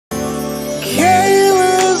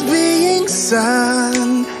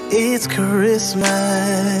sun, it's Christmas.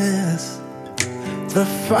 The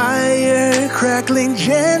fire crackling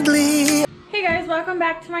gently. Hey guys, welcome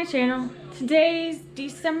back to my channel. Today's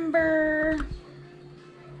December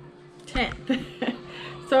 10th.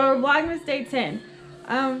 So Vlogmas day 10.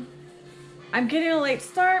 I'm getting a late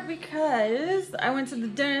start because I went to the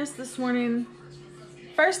dentist this morning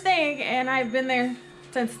first thing and I've been there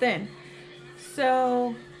since then.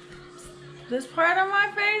 So this part of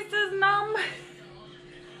my face is numb.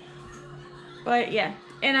 But yeah,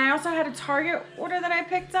 and I also had a Target order that I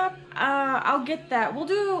picked up. I'll get that. We'll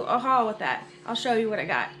do a haul with that. I'll show you what I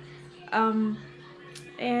got. And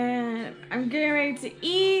I'm getting ready to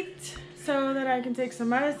eat so that I can take some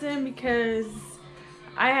medicine because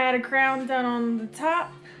I had a crown done on the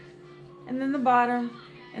top and then the bottom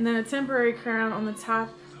and then a temporary crown on the top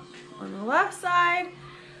on the left side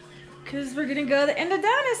because we're gonna go to the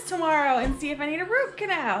endodontist tomorrow and see if I need a root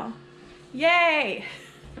canal. Yay!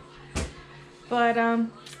 But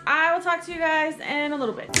I will talk to you guys in a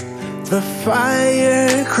little bit. The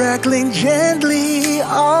fire crackling gently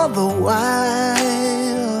all the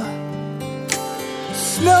while.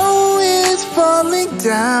 Snow is falling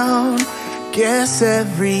down. Guess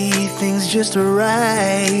everything's just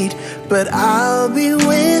right. But I'll be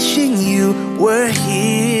wishing you were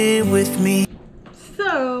here with me.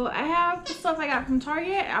 So I have the stuff I got from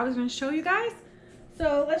Target. I was going to show you guys.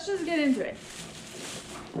 So let's just get into it.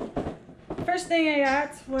 First thing I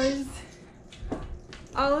got was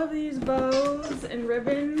all of these bows and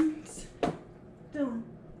ribbons. Dylan,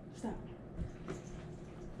 stop.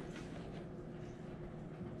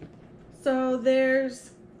 So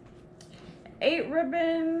there's 8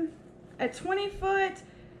 ribbon at 20 foot,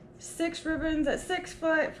 6 ribbons at 6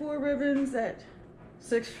 foot, 4 ribbons at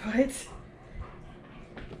 6 foot.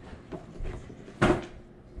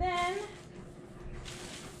 Then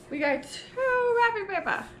we got 2 wrapping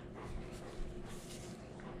paper.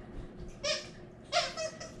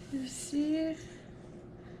 You see?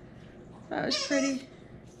 That was pretty.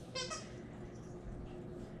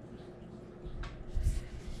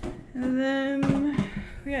 And then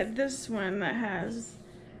we got this one that has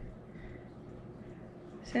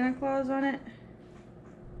Santa Claus on it.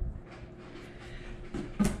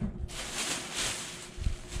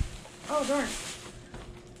 Oh darn.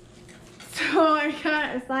 So I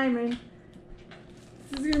got a Simon.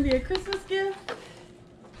 This is gonna be a Christmas gift.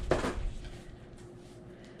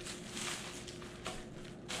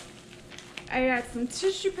 I got some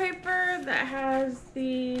tissue paper that has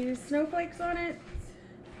the snowflakes on it.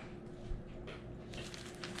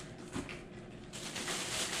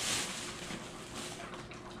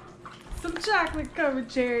 Some chocolate covered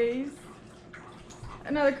cherries.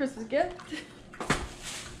 Another Christmas gift.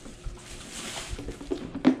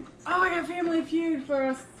 Oh, I got Family Feud for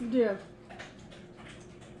us to do.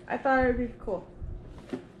 I thought it would be cool.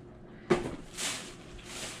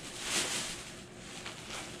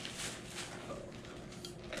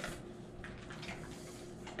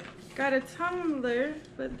 Got a tumbler,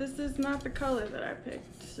 but this is not the color that I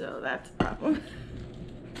picked, so that's a problem.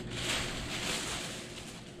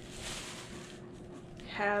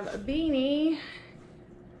 Have a beanie.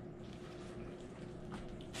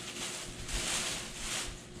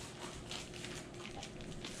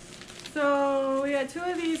 So we got 2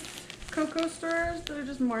 of these cocoa stirrers that are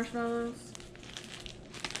just marshmallows.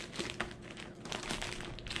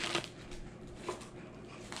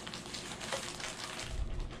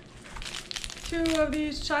 Two of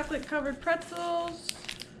these chocolate covered pretzels.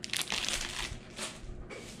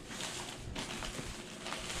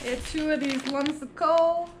 And 2 of these lumps of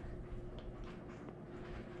coal.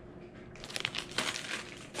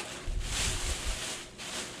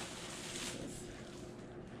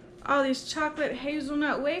 All these chocolate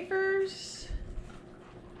hazelnut wafers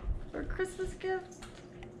for a Christmas gift.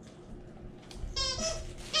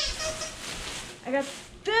 I got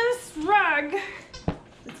this rug.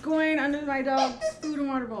 It's going under my dog's food and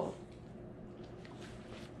water bowl.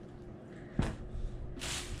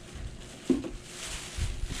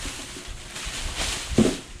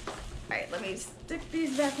 Alright, let me stick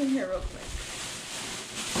these back in here real quick.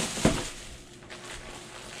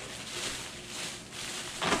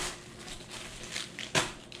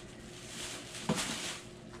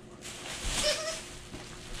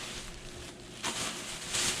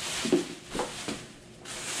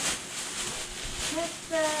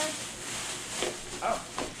 Oh,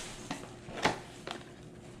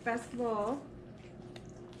 basketball,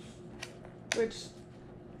 which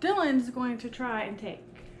Dylan's going to try and take.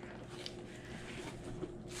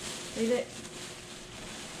 Leave it.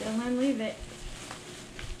 Dylan, leave it.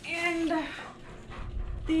 And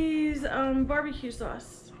these use barbecue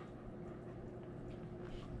sauce.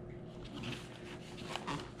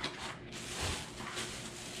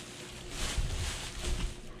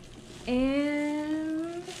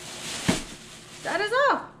 And that is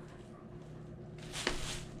all.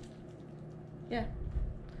 Yeah.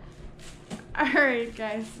 Alright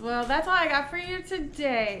guys, well that's all I got for you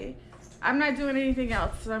today. I'm not doing anything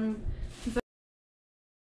else.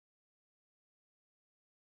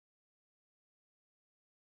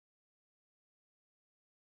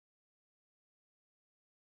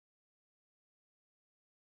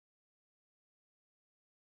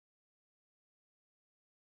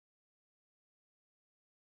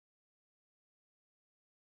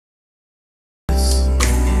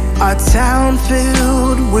 Our town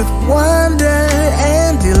filled with wonder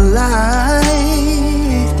and delight.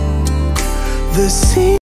 The sea